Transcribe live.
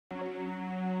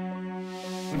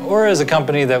Or as a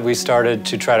company that we started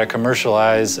to try to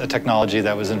commercialize a technology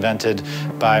that was invented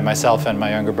by myself and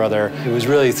my younger brother. It was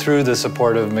really through the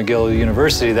support of McGill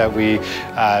University that we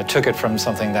took it from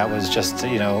something that was just,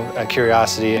 a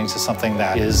curiosity into something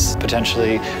that is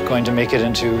potentially going to make it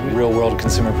into real-world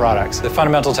consumer products. The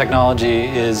fundamental technology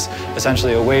is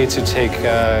essentially a way to take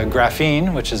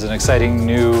graphene, which is an exciting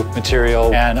new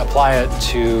material, and apply it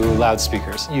to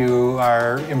loudspeakers. You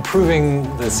are improving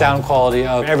the sound quality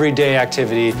of everyday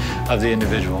activity of the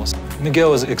individuals.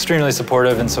 McGill was extremely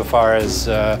supportive insofar as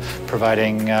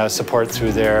providing support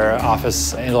through their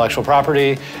office intellectual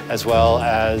property, as well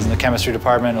as the chemistry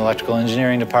department, electrical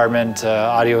engineering department,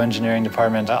 audio engineering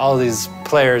department. All of these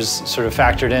players sort of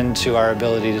factored into our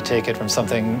ability to take it from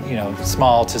something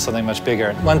small to something much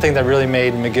bigger. One thing that really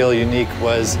made McGill unique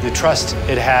was the trust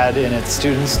it had in its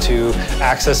students to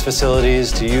access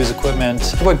facilities, to use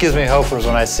equipment. What gives me hope is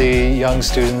when I see young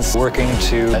students working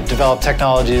to develop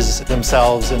technologies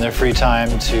themselves in their free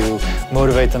time to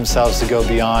motivate themselves to go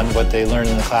beyond what they learned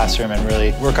in the classroom and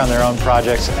really work on their own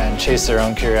projects and chase their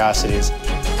own curiosities.